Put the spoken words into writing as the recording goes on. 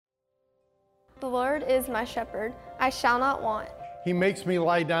The Lord is my shepherd, I shall not want. He makes me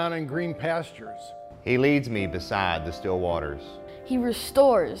lie down in green pastures. He leads me beside the still waters. He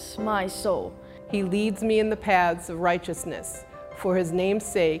restores my soul. He leads me in the paths of righteousness for his name's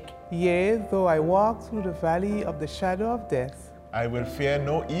sake. Yea, though I walk through the valley of the shadow of death, I will fear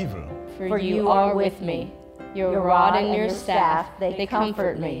no evil. For you are with me. Your rod and your staff, they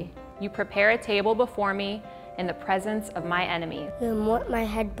comfort me. You prepare a table before me in the presence of my enemies. You anoint my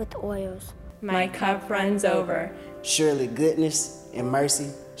head with oils. My cup runs over. Surely goodness and mercy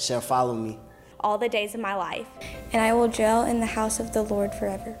shall follow me all the days of my life, and I will dwell in the house of the Lord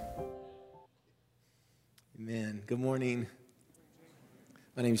forever. Amen. Good morning.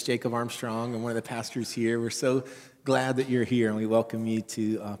 My name is Jacob Armstrong. I'm one of the pastors here. We're so glad that you're here, and we welcome you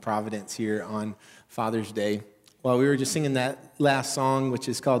to Providence here on Father's Day. Well, we were just singing that last song, which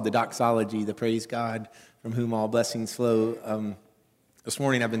is called the Doxology, the Praise God from whom all blessings flow. This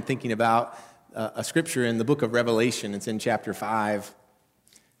morning I've been thinking about a scripture in the book of Revelation. It's in chapter 5.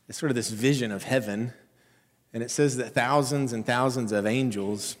 It's sort of this vision of heaven, and it says that thousands and thousands of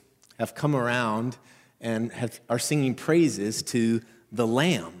angels have come around and are singing praises to the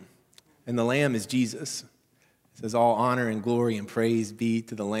Lamb, and the Lamb is Jesus. It says, all honor and glory and praise be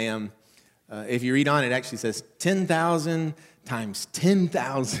to the Lamb. If you read on, it actually says 10,000 times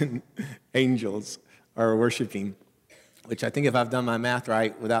 10,000 angels are worshiping, which I think if I've done my math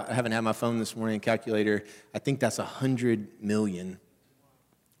right, I haven't had my phone this morning, calculator, I think that's 100 million.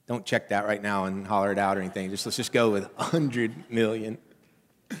 Don't check that right now and holler it out or anything. Let's just go with 100 million.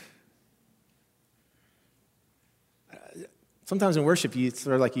 Sometimes in worship, it's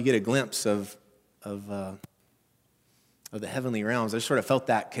sort of like you get a glimpse of the heavenly realms. I just sort of felt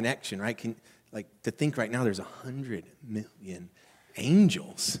that connection, right? To think right now, there's 100 million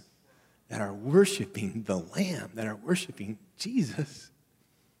angels that are worshiping the Lamb, that are worshiping Jesus.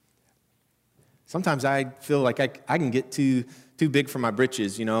 Sometimes I feel like I can get too big for my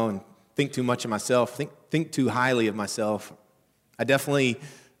britches, and think too much of myself, think too highly of myself. I definitely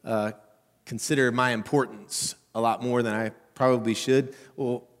consider my importance a lot more than I probably should.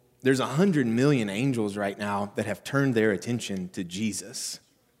 Well, there's 100 million angels right now that have turned their attention to Jesus,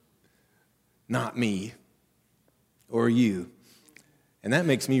 not me or you. And that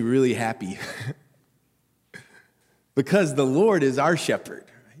makes me really happy because the Lord is our shepherd.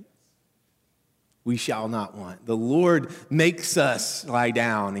 We shall not want. The Lord makes us lie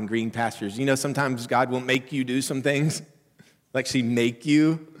down in green pastures. Sometimes God will make you do some things, actually make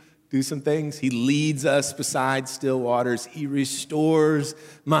you do some things. He leads us beside still waters. He restores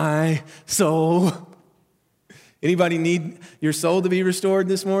my soul. Anybody need your soul to be restored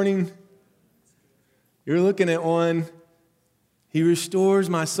this morning? You're looking at one. He restores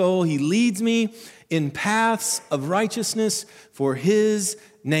my soul. He leads me in paths of righteousness for his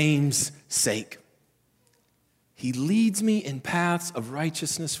name's sake. He leads me in paths of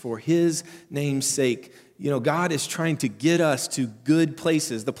righteousness for his name's sake. God is trying to get us to good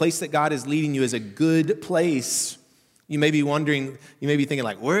places. The place that God is leading you is a good place. You may be wondering, you may be thinking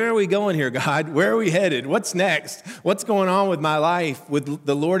where are we going here, God? Where are we headed? What's next? What's going on with my life? With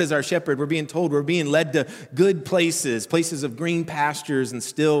the Lord as our shepherd, we're being told we're being led to good places, places of green pastures and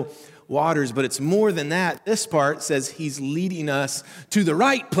still waters. But it's more than that. This part says he's leading us to the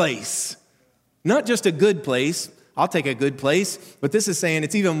right place. Not just a good place. I'll take a good place. But this is saying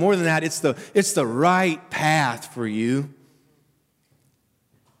it's even more than that. It's the right path for you.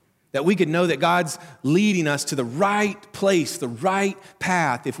 That we could know that God's leading us to the right place, the right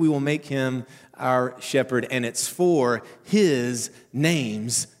path, if we will make him our shepherd. And it's for his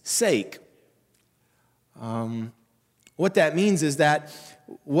name's sake. What that means is that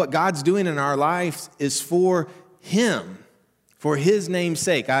what God's doing in our lives is for him. For his name's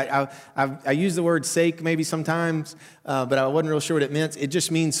sake. I use the word sake maybe sometimes, but I wasn't real sure what it meant. It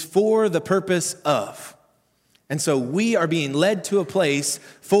just means for the purpose of. And so we are being led to a place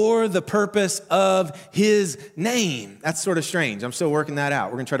for the purpose of his name. That's sort of strange. I'm still working that out.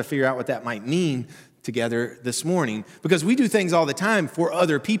 We're going to try to figure out what that might mean together this morning. Because we do things all the time for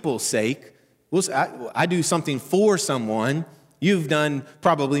other people's sake. I do something for someone. You've done,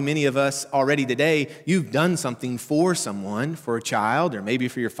 probably many of us already today, you've done something for someone, for a child, or maybe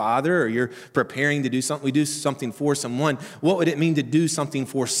for your father, or you're preparing to do something. We do something for someone. What would it mean to do something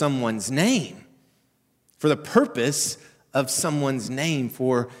for someone's name? For the purpose of someone's name,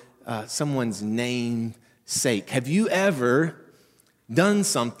 for someone's name's sake. Have you ever done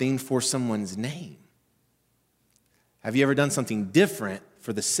something for someone's name? Have you ever done something different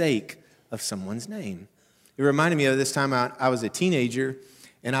for the sake of someone's name? It reminded me of this time I was a teenager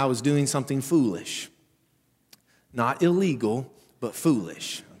and I was doing something foolish. Not illegal, but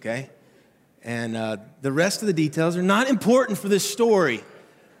foolish, okay? And the rest of the details are not important for this story.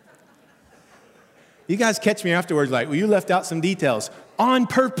 You guys catch me afterwards like, well, you left out some details on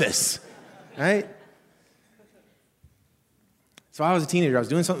purpose, right? So I was a teenager. I was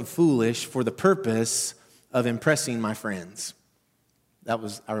doing something foolish for the purpose of impressing my friends.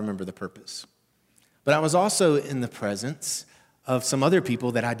 I remember the purpose. But I was also in the presence of some other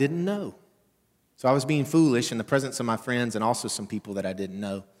people that I didn't know. So I was being foolish in the presence of my friends and also some people that I didn't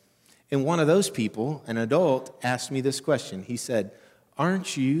know. And one of those people, an adult, asked me this question. He said,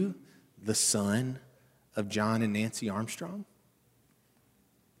 "Aren't you the son of John and Nancy Armstrong?"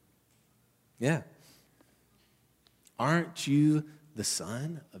 Yeah. "Aren't you the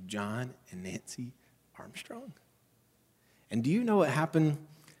son of John and Nancy Armstrong?" And do you know what happened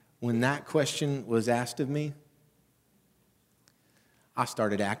when that question was asked of me? I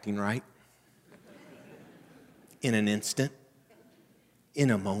started acting right. In an instant, in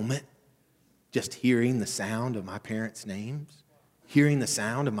a moment, just hearing the sound of my parents' names, hearing the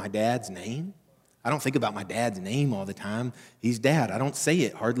sound of my dad's name. I don't think about my dad's name all the time. He's Dad. I don't say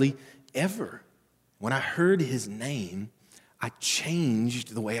it hardly ever. When I heard his name, I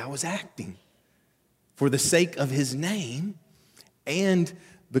changed the way I was acting for the sake of his name and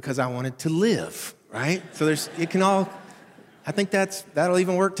because I wanted to live, right? So I think that'll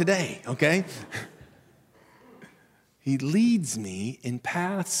even work today, okay? He leads me in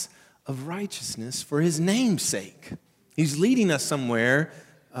paths of righteousness for his name's sake. He's leading us somewhere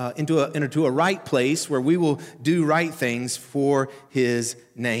into a right place where we will do right things for his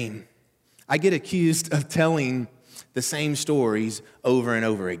name. I get accused of telling the same stories over and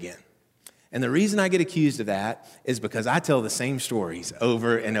over again. And the reason I get accused of that is because I tell the same stories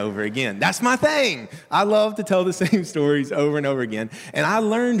over and over again. That's my thing. I love to tell the same stories over and over again. And I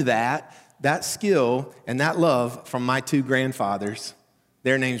learned that skill and that love from my two grandfathers.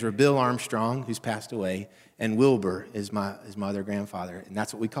 Their names were Bill Armstrong, who's passed away, and Wilbur is my other grandfather. And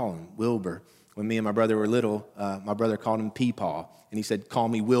that's what we call him, Wilbur. When me and my brother were little, my brother called him Peepaw, and he said, "Call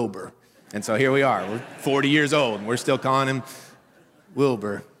me Wilbur." And so here we are. We're 40 years old, and we're still calling him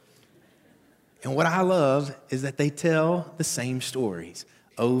Wilbur. And what I love is that they tell the same stories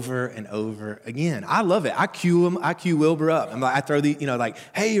over and over again. I love it. I cue Wilbur up. I throw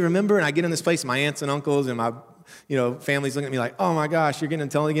hey, remember? And I get in this place, my aunts and uncles and my family's looking at me like, "Oh my gosh, you're going to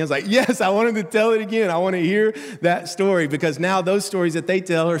tell it again?" It's like, yes, I wanted to tell it again. I want to hear that story because now those stories that they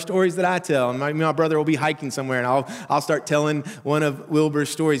tell are stories that I tell. And my brother will be hiking somewhere and I'll start telling one of Wilbur's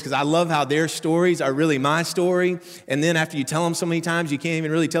stories because I love how their stories are really my story. And then after you tell them so many times, you can't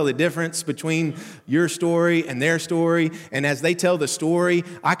even really tell the difference between your story and their story. And as they tell the story,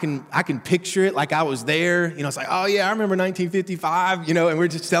 I can picture it like I was there. It's like, oh yeah, I remember 1955, and we're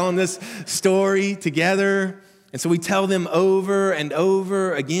just telling this story together. And so we tell them over and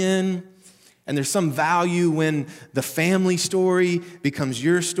over again. And there's some value when the family story becomes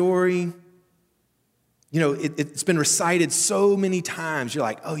your story. It's been recited so many times. You're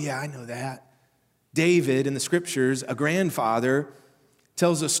like, oh yeah, I know that. David in the scriptures, a grandfather,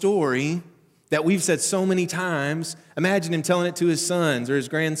 tells a story that we've said so many times. Imagine him telling it to his sons or his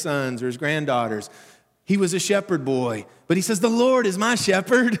grandsons or his granddaughters. He was a shepherd boy, but he says, "The Lord is my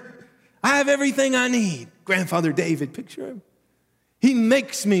shepherd. I have everything I need." Grandfather David, picture him. He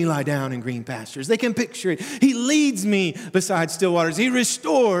makes me lie down in green pastures. They can picture it. He leads me beside still waters. He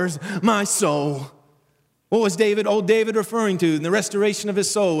restores my soul. What was old David referring to in the restoration of his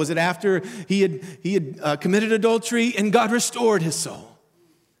soul? Was it after he had committed adultery and God restored his soul?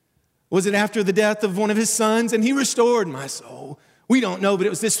 Was it after the death of one of his sons and he restored my soul? We don't know, but it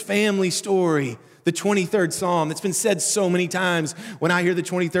was this family story. The 23rd Psalm that's been said so many times. When I hear the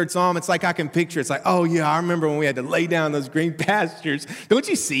 23rd Psalm, it's like I can picture it. It's like, oh yeah, I remember when we had to lay down those green pastures. Don't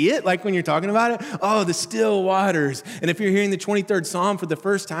you see it? Like when you're talking about it? Oh, the still waters. And if you're hearing the 23rd Psalm for the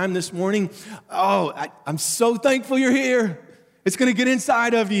first time this morning, I'm so thankful you're here. It's going to get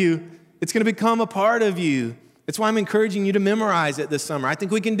inside of you. It's going to become a part of you. That's why I'm encouraging you to memorize it this summer. I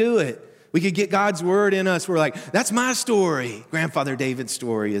think we can do it. We could get God's word in us. We're like, that's my story. Grandfather David's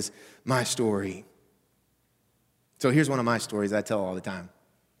story is my story. So here's one of my stories I tell all the time.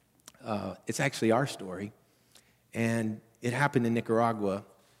 It's actually our story, and it happened in Nicaragua.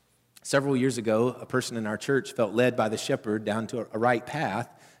 Several years ago, a person in our church felt led by the shepherd down to a right path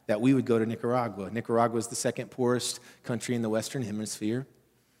that we would go to Nicaragua. Nicaragua is the second poorest country in the Western Hemisphere,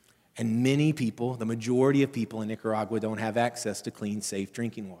 and many people, the majority of people in Nicaragua, don't have access to clean, safe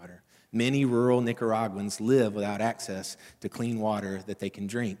drinking water. Many rural Nicaraguans live without access to clean water that they can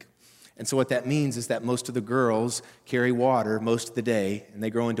drink. And so what that means is that most of the girls carry water most of the day, and they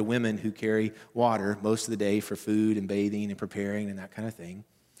grow into women who carry water most of the day for food and bathing and preparing and that kind of thing.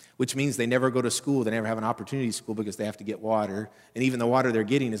 which means they never go to school. They never have an opportunity to school because they have to get water. And even the water they're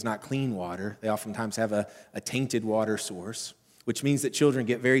getting is not clean water. They oftentimes have a tainted water source, which means that children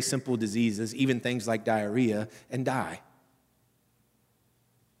get very simple diseases, even things like diarrhea, and die.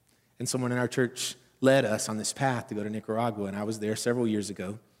 And someone in our church led us on this path to go to Nicaragua, and I was there several years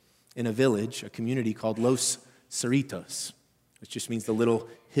ago in a village, a community called Los Cerritos, which just means the little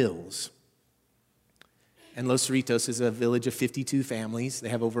hills. And Los Cerritos is a village of 52 families. They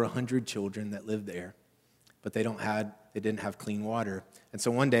have over 100 children that live there, but they didn't have clean water. And so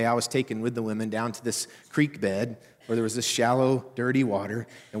one day I was taken with the women down to this creek bed where there was this shallow, dirty water,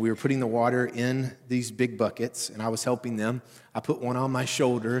 and we were putting the water in these big buckets, and I was helping them. I put one on my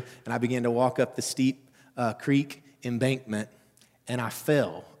shoulder, and I began to walk up the steep creek embankment, and I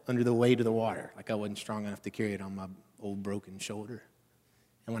fell under the weight of the water, like I wasn't strong enough to carry it on my old broken shoulder.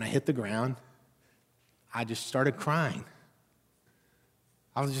 And when I hit the ground, I just started crying.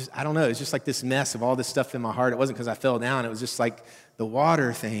 I don't know, it's just like this mess of all this stuff in my heart. It wasn't because I fell down, it was just like the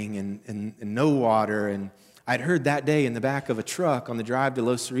water thing and no water. And I'd heard that day in the back of a truck on the drive to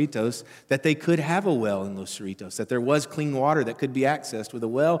Los Cerritos that they could have a well in Los Cerritos, that there was clean water that could be accessed with a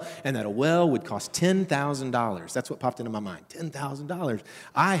well, and that a well would cost $10,000. That's what popped into my mind, $10,000.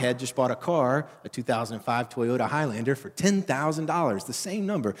 I had just bought a car, a 2005 Toyota Highlander, for $10,000, the same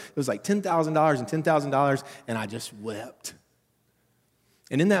number. It was like $10,000 and $10,000, and I just wept.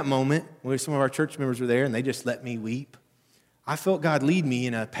 And in that moment, where some of our church members were there, and they just let me weep, I felt God lead me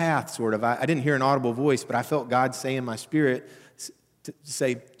in a path, sort of. I didn't hear an audible voice, but I felt God say in my spirit to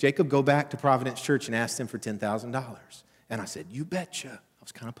say, Jacob, go back to Providence Church and ask them for $10,000. And I said, you betcha. I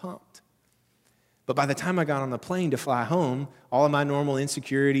was kind of pumped. But by the time I got on the plane to fly home, all of my normal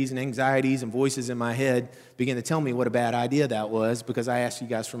insecurities and anxieties and voices in my head began to tell me what a bad idea that was, because I asked you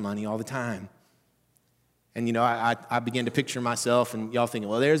guys for money all the time. And, you know, I began to picture myself, and y'all thinking,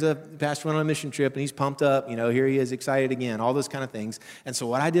 well, there's a pastor went on a mission trip, and he's pumped up. You know, here he is, excited again, all those kind of things. And so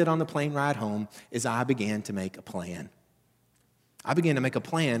what I did on the plane ride home is I began to make a plan. I began to make a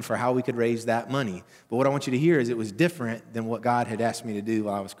plan for how we could raise that money. But what I want you to hear is it was different than what God had asked me to do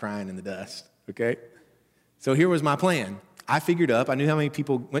while I was crying in the dust, okay? So here was my plan. I knew how many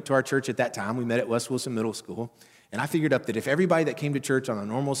people went to our church at that time. We met at West Wilson Middle School. And I figured up that if everybody that came to church on a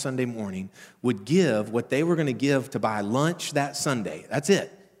normal Sunday morning would give what they were going to give to buy lunch that Sunday, that's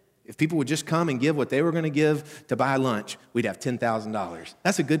it. If people would just come and give what they were going to give to buy lunch, we'd have $10,000.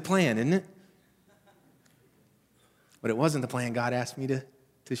 That's a good plan, isn't it? But it wasn't the plan God asked me to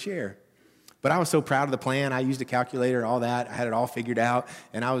share. But I was so proud of the plan. I used a calculator, all that. I had it all figured out.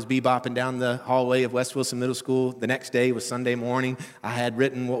 And I was bebopping down the hallway of West Wilson Middle School. The next day was Sunday morning. I had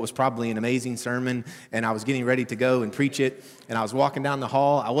written what was probably an amazing sermon, and I was getting ready to go and preach it. And I was walking down the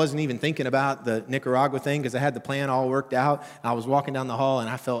hall. I wasn't even thinking about the Nicaragua thing because I had the plan all worked out. I was walking down the hall,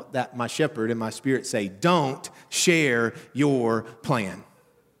 and I felt that my shepherd in my spirit say, don't share your plan.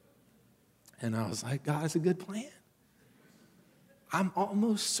 And I was like, God, it's a good plan. I'm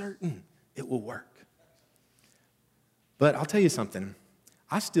almost certain it will work. But I'll tell you something.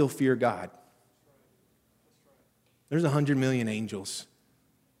 I still fear God. There's 100 million angels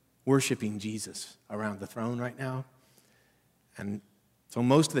worshiping Jesus around the throne right now. And so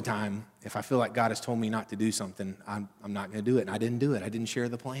most of the time, if I feel like God has told me not to do something, I'm not going to do it. And I didn't do it. I didn't share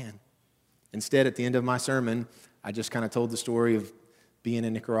the plan. Instead, at the end of my sermon, I just kind of told the story of being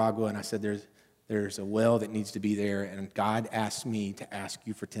in Nicaragua, and I said, there's a well that needs to be there, and God asked me to ask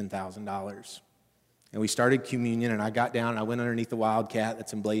you for $10,000. And we started communion, and I got down, and I went underneath the wildcat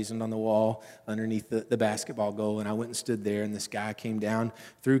that's emblazoned on the wall underneath the basketball goal, and I went and stood there, and this guy came down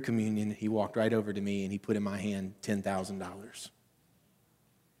through communion. He walked right over to me, and he put in my hand $10,000.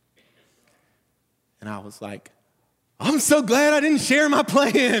 And I was like, I'm so glad I didn't share my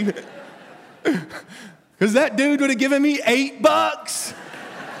plan, because that dude would have given me $8.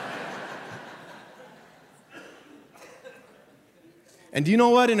 And do you know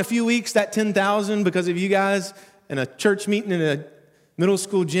what? In a few weeks, that $10,000, because of you guys, in a church meeting in a middle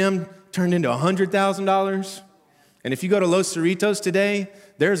school gym, turned into $100,000. And if you go to Los Cerritos today,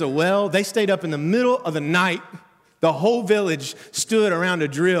 there's a well. They stayed up in the middle of the night. The whole village stood around a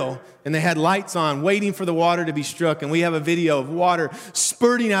drill, and they had lights on, waiting for the water to be struck. And we have a video of water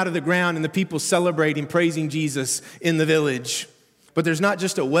spurting out of the ground and the people celebrating, praising Jesus in the village. But there's not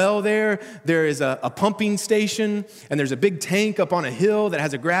just a well there. There is a pumping station, and there's a big tank up on a hill that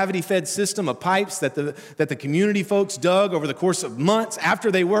has a gravity-fed system of pipes that the community folks dug over the course of months. After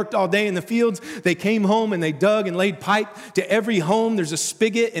they worked all day in the fields, they came home and they dug and laid pipe to every home. There's a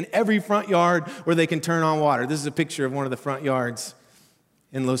spigot in every front yard where they can turn on water. This is a picture of one of the front yards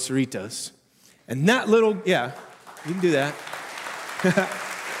in Los Cerritos. And that little, yeah, you can do that.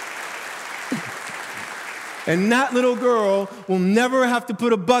 And that little girl will never have to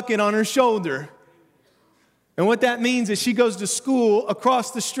put a bucket on her shoulder. And what that means is she goes to school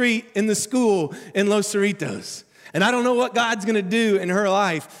across the street in the school in Los Cerritos. And I don't know what God's going to do in her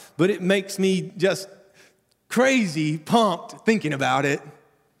life, but it makes me just crazy pumped thinking about it.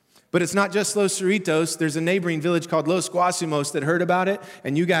 But it's not just Los Cerritos. There's a neighboring village called Los Guasimos that heard about it,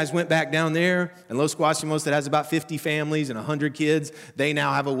 and you guys went back down there. And Los Guasimos, that has about 50 families and 100 kids, they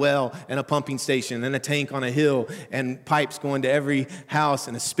now have a well and a pumping station and a tank on a hill and pipes going to every house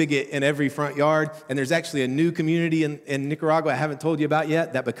and a spigot in every front yard. And there's actually a new community in Nicaragua I haven't told you about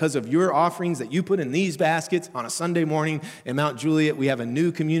yet, that because of your offerings that you put in these baskets on a Sunday morning in Mount Juliet, we have a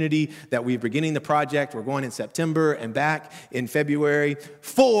new community that we're beginning the project. We're going in September and back in February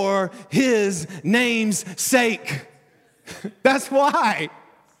for his name's sake. That's why.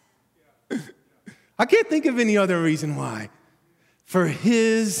 I can't think of any other reason why. For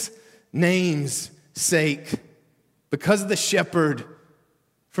his name's sake. Because of the shepherd.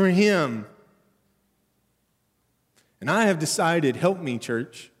 For him. And I have decided, help me,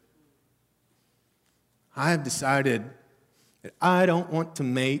 church. I have decided that I don't want to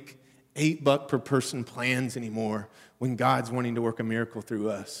make $8 per person plans anymore when God's wanting to work a miracle through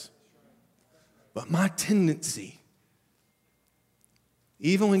us. But my tendency,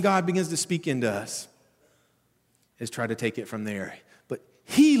 even when God begins to speak into us, is try to take it from there. But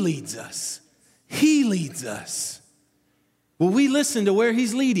he leads us. He leads us. Will we listen to where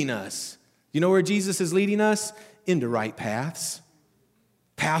he's leading us? You know where Jesus is leading us? Into right paths.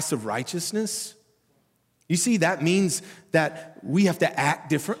 Paths of righteousness. You see, that means that we have to act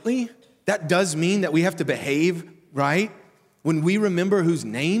differently. That does mean that we have to behave right. When we remember whose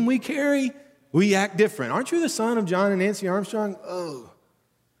name we carry, we act different. Aren't you the son of John and Nancy Armstrong? Oh.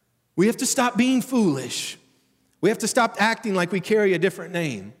 We have to stop being foolish. We have to stop acting like we carry a different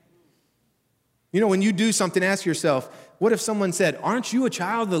name. You know, when you do something, ask yourself, what if someone said, aren't you a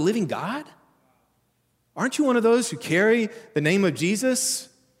child of the living God? Aren't you one of those who carry the name of Jesus?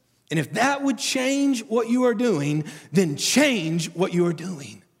 And if that would change what you are doing, then change what you are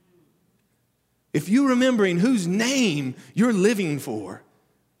doing. If you remembering whose name you're living for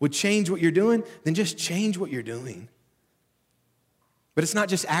would change what you're doing, then just change what you're doing. But it's not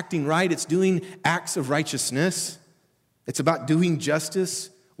just acting right, it's doing acts of righteousness. It's about doing justice.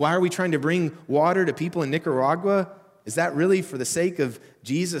 Why are we trying to bring water to people in Nicaragua? Is that really for the sake of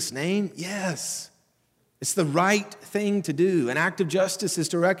Jesus' name? Yes. It's the right thing to do. An act of justice is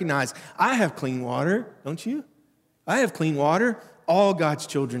to recognize, I have clean water, don't you? I have clean water. All God's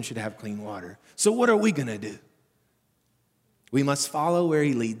children should have clean water. So what are we going to do? We must follow where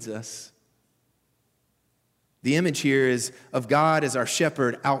he leads us. The image here is of God as our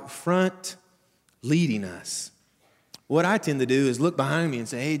shepherd out front, leading us. What I tend to do is look behind me and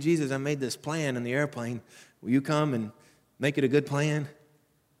say, hey, Jesus, I made this plan in the airplane. Will you come and make it a good plan?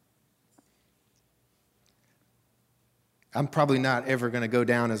 I'm probably not ever going to go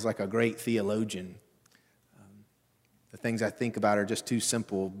down as like a great theologian. The things I think about are just too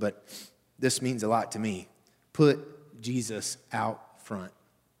simple, but this means a lot to me. Put Jesus out front.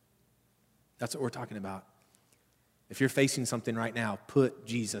 That's what we're talking about. If you're facing something right now, put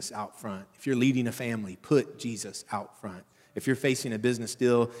Jesus out front. If you're leading a family, put Jesus out front. If you're facing a business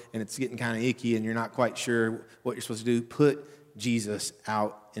deal and it's getting kind of icky and you're not quite sure what you're supposed to do, put Jesus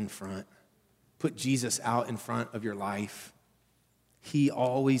out in front. Put Jesus out in front of your life. He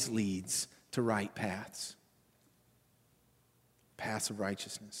always leads to right paths. Paths of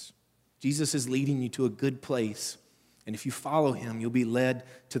righteousness. Jesus is leading you to a good place. And if you follow him, you'll be led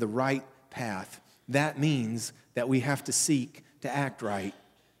to the right path. That means that we have to seek to act right.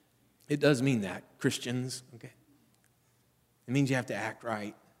 It does mean that, Christians, okay? It means you have to act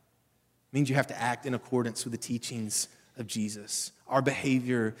right. It means you have to act in accordance with the teachings of Jesus. Our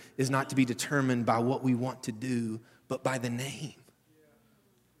behavior is not to be determined by what we want to do, but by the name.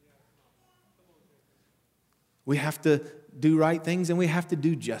 We have to do right things and we have to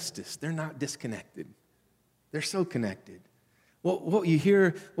do justice. They're not disconnected. They're so connected. What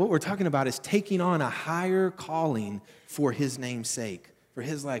we're talking about is taking on a higher calling for his name's sake, for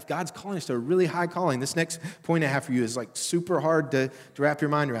his life. God's calling us to a really high calling. This next point I have for you is like super hard to wrap your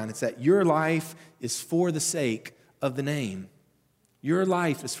mind around. It's that your life is for the sake of the name. Your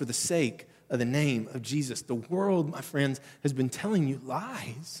life is for the sake of the name of Jesus. The world, my friends, has been telling you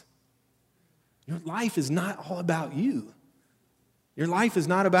lies. Your life is not all about you. Your life is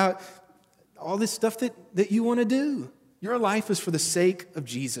not about all this stuff that you want to do. Your life is for the sake of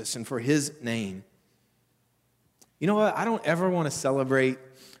Jesus and for his name. You know what? I don't ever want to celebrate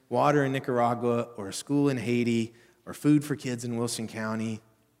water in Nicaragua or a school in Haiti or food for kids in Wilson County.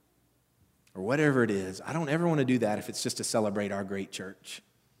 or whatever it is. I don't ever want to do that if it's just to celebrate our great church.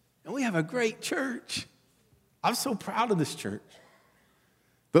 And we have a great church. I'm so proud of this church.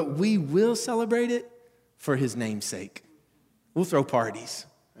 But we will celebrate it for his name's sake. We'll throw parties,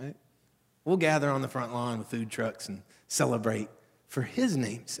 right? We'll gather on the front lawn with food trucks and celebrate for his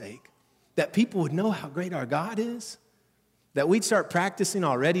name's sake. That people would know how great our God is. That we'd start practicing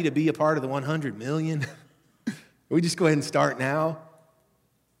already to be a part of the 100 million. We just go ahead and start now.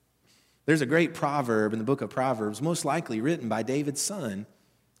 There's a great proverb in the book of Proverbs, most likely written by David's son,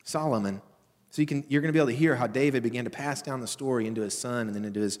 Solomon. So you're going to be able to hear how David began to pass down the story into his son and then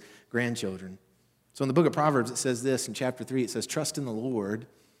into his grandchildren. So in the book of Proverbs, it says this in chapter 3, it says, trust in the Lord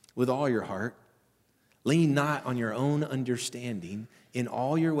with all your heart. Lean not on your own understanding. In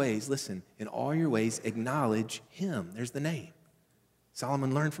all your ways, listen, in all your ways, acknowledge him. There's the name.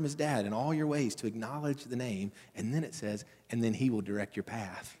 Solomon learned from his dad, in all your ways, to acknowledge the name. And then it says, and then he will direct your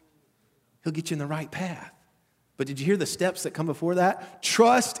path. He'll get you in the right path. But did you hear the steps that come before that?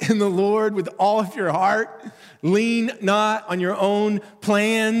 Trust in the Lord with all of your heart. Lean not on your own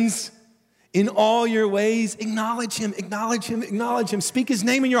plans. In all your ways, acknowledge him, acknowledge him, acknowledge him. Speak his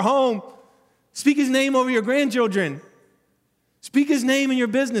name in your home. Speak his name over your grandchildren. Speak his name in your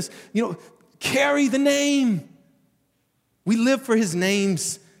business. Carry the name. We live for his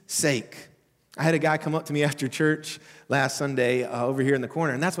name's sake. I had a guy come up to me after church last Sunday over here in the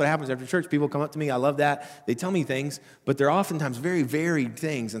corner, and that's what happens after church. People come up to me. I love that. They tell me things, but they're oftentimes very varied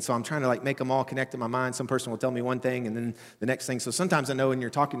things, and so I'm trying to make them all connect in my mind. Some person will tell me one thing, and then the next thing. So sometimes I know when you're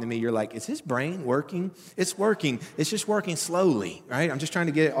talking to me, you're like, is his brain working? It's working. It's just working slowly, right? I'm just trying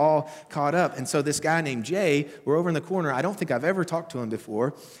to get it all caught up. And so this guy named Jay, we're over in the corner. I don't think I've ever talked to him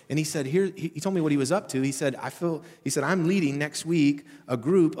before, and he said, he told me what he was up to. He said, I'm leading next week a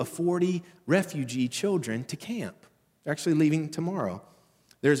group of 40 refugee children to camp. They're actually leaving tomorrow.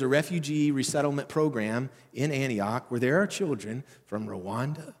 There's a refugee resettlement program in Antioch where there are children from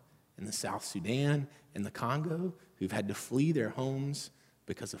Rwanda and the South Sudan and the Congo who've had to flee their homes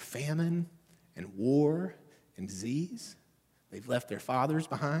because of famine and war and disease. They've left their fathers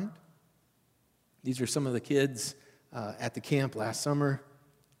behind. These are some of the kids at the camp last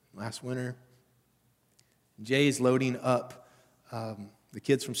winter. Jay's loading up the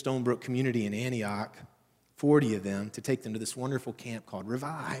kids from Stonebrook Community in Antioch, 40 of them, to take them to this wonderful camp called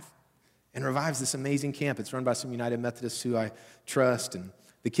Revive. And Revive's this amazing camp. It's run by some United Methodists who I trust, and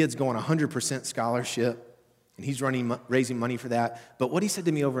the kids go on 100% scholarship, and he's raising money for that. But what he said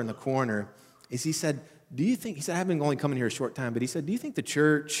to me over in the corner is he said, I've been only coming here a short time, but he said, do you think the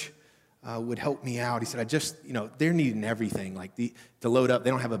church would help me out? He said, they're needing everything, to load up. They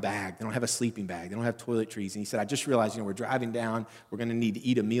don't have a bag. They don't have a sleeping bag. They don't have toiletries. And he said, I just realized, we're driving down. We're going to need to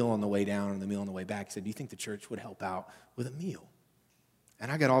eat a meal on the way down and the meal on the way back. He said, do you think the church would help out with a meal?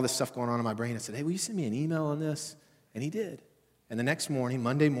 And I got all this stuff going on in my brain. I said, hey, will you send me an email on this? And he did. And the next morning,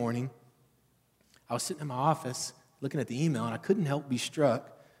 Monday morning, I was sitting in my office looking at the email, and I couldn't help be struck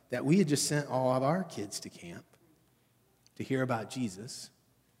that we had just sent all of our kids to camp to hear about Jesus.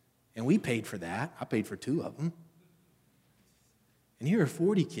 And we paid for that. I paid for 2 of them. And here are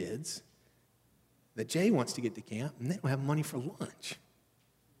 40 kids that Jay wants to get to camp, and they don't have money for lunch.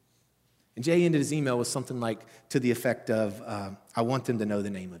 And Jay ended his email with something to the effect of, I want them to know the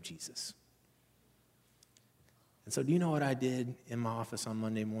name of Jesus. And so do you know what I did in my office on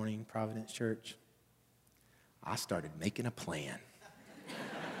Monday morning, Providence Church? I started making a plan.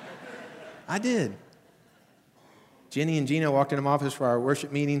 I did. Jenny and Gina walked into my office for our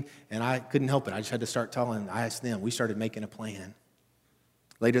worship meeting, and I couldn't help it. I just had to start telling. I asked them. We started making a plan.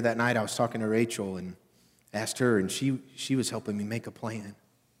 Later that night, I was talking to Rachel and asked her, and she was helping me make a plan.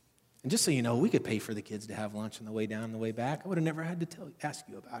 And just so you know, we could pay for the kids to have lunch on the way down and the way back. I would have never had to ask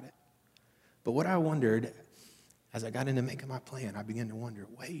you about it. But what I wondered, as I got into making my plan, I began to wonder,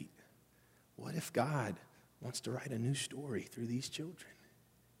 wait, what if God wants to write a new story through these children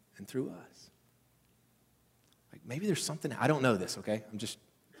and through us? Maybe there's something, I don't know this, okay? I'm just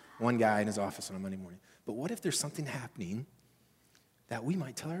one guy in his office on a Monday morning. But what if there's something happening that we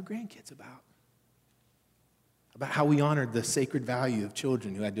might tell our grandkids about? About how we honored the sacred value of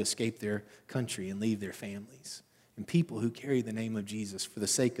children who had to escape their country and leave their families. And people who carried the name of Jesus for the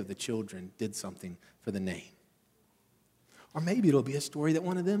sake of the children did something for the name. Or maybe it'll be a story that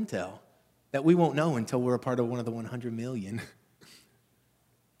one of them tell that we won't know until we're a part of one of the 100 million.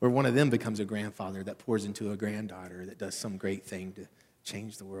 Where one of them becomes a grandfather that pours into a granddaughter that does some great thing to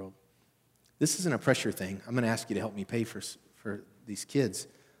change the world. This isn't a pressure thing. I'm going to ask you to help me pay for these kids.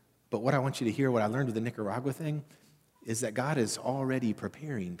 But what I want you to hear, what I learned with the Nicaragua thing, is that God is already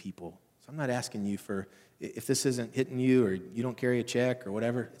preparing people. So I'm not asking you for, if this isn't hitting you or you don't carry a check or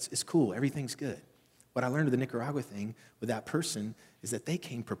whatever, it's cool. Everything's good. What I learned of the Nicaragua thing with that person is that they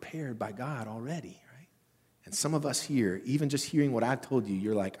came prepared by God already, right? And some of us here, even just hearing what I told you,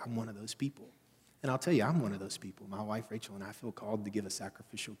 you're like, I'm one of those people. And I'll tell you, I'm one of those people. My wife, Rachel, and I feel called to give a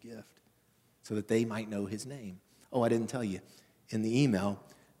sacrificial gift so that they might know his name. Oh, I didn't tell you. In the email,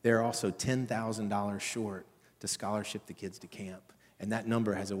 they're also $10,000 short to scholarship the kids to camp. And that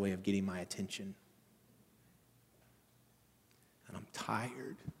number has a way of getting my attention. And I'm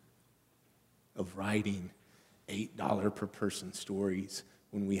tired of writing $8 per person stories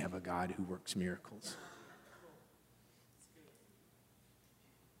when we have a God who works miracles.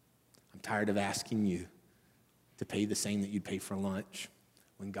 I'm tired of asking you to pay the same that you'd pay for lunch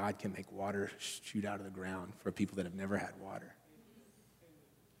when God can make water shoot out of the ground for people that have never had water.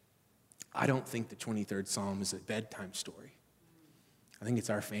 I don't think the 23rd Psalm is a bedtime story. I think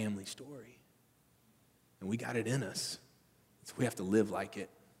it's our family story. And we got it in us. So we have to live like it.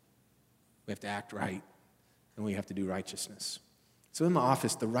 We have to act right. And we have to do righteousness. So in my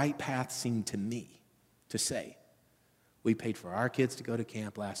office, the right path seemed to me to say, we paid for our kids to go to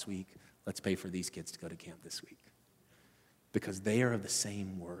camp last week. Let's pay for these kids to go to camp this week. Because they are of the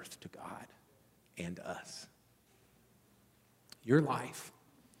same worth to God and us. Your life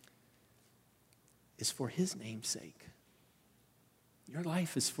is for his name's sake. Your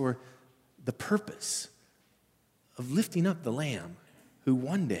life is for the purpose of lifting up the Lamb who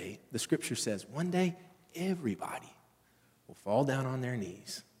one day, the scripture says, one day everybody will fall down on their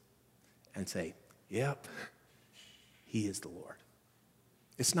knees and say, yep, he is the Lord.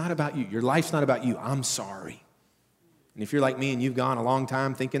 It's not about you. Your life's not about you. I'm sorry. And if you're like me and you've gone a long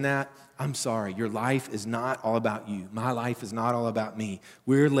time thinking that, I'm sorry. Your life is not all about you. My life is not all about me.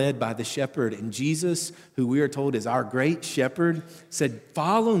 We're led by the shepherd. And Jesus, who we are told is our great shepherd, said,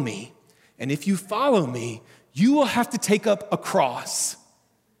 follow me. And if you follow me, you will have to take up a cross.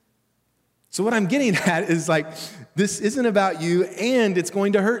 So what I'm getting at is like, this isn't about you, and it's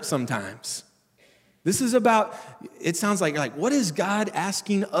going to hurt sometimes. This is about, it sounds like, what is God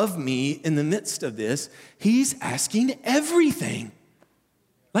asking of me in the midst of this? He's asking everything.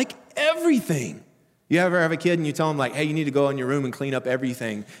 Like everything. You ever have a kid and you tell them like, hey, you need to go in your room and clean up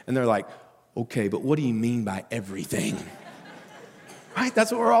everything. And they're like, okay, but what do you mean by everything? Right? That's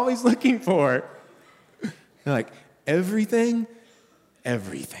what we're always looking for. They're like, everything,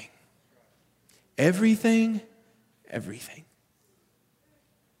 everything. Everything, everything.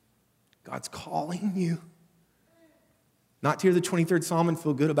 God's calling you. Not to hear the 23rd Psalm and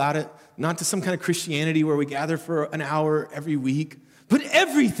feel good about it. Not to some kind of Christianity where we gather for an hour every week. But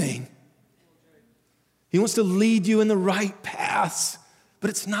everything. He wants to lead you in the right paths. But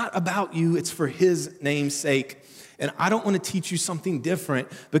it's not about you. It's for his name's sake. And I don't want to teach you something different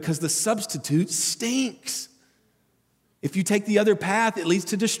because the substitute stinks. If you take the other path, it leads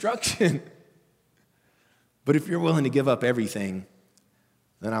to destruction. But if you're willing to give up everything,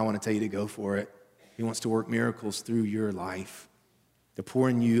 then I want to tell you to go for it. He wants to work miracles through your life, to pour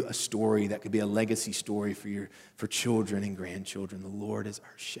in you a story that could be a legacy story for children and grandchildren. The Lord is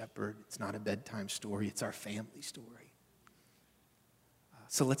our shepherd. It's not a bedtime story. It's our family story.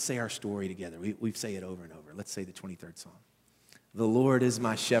 So let's say our story together. We say it over and over. Let's say the 23rd Psalm. The Lord is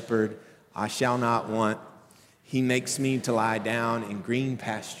my shepherd. I shall not want. He makes me to lie down in green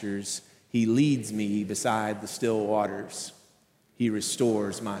pastures. He leads me beside the still waters. He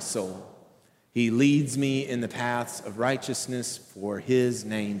restores my soul. He leads me in the paths of righteousness for his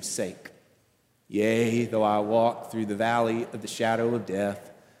name's sake. Yea, though I walk through the valley of the shadow of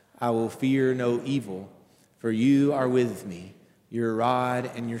death, I will fear no evil, for you are with me. Your rod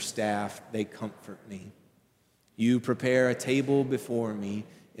and your staff, they comfort me. You prepare a table before me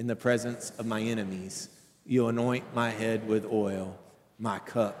in the presence of my enemies. You anoint my head with oil. My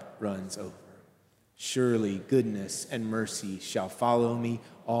cup runs over. Surely goodness and mercy shall follow me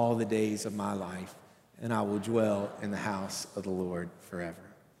all the days of my life, and I will dwell in the house of the Lord forever.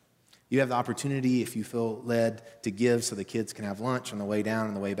 You have the opportunity, if you feel led, to give so the kids can have lunch on the way down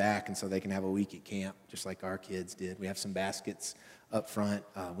and the way back, and so they can have a week at camp, just like our kids did. We have some baskets up front.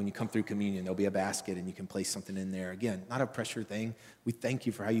 When you come through communion, there'll be a basket, and you can place something in there. Again, not a pressure thing. We thank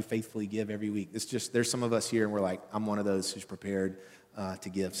you for how you faithfully give every week. It's just, there's some of us here, and we're like, I'm one of those who's prepared to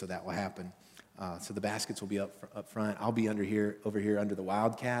give, so that will happen. So the baskets will be up front. I'll be over here under the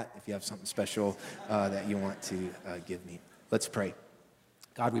Wildcat if you have something special that you want to give me. Let's pray.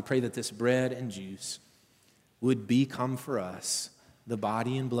 God, we pray that this bread and juice would become for us the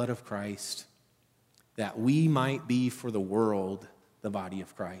body and blood of Christ, that we might be for the world the body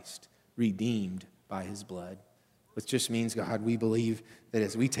of Christ, redeemed by his blood. which just means, God, we believe that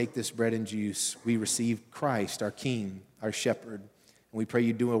as we take this bread and juice, we receive Christ, our King, our shepherd. And we pray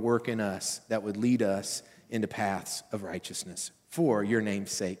you do a work in us that would lead us into paths of righteousness. For your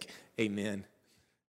name's sake, amen.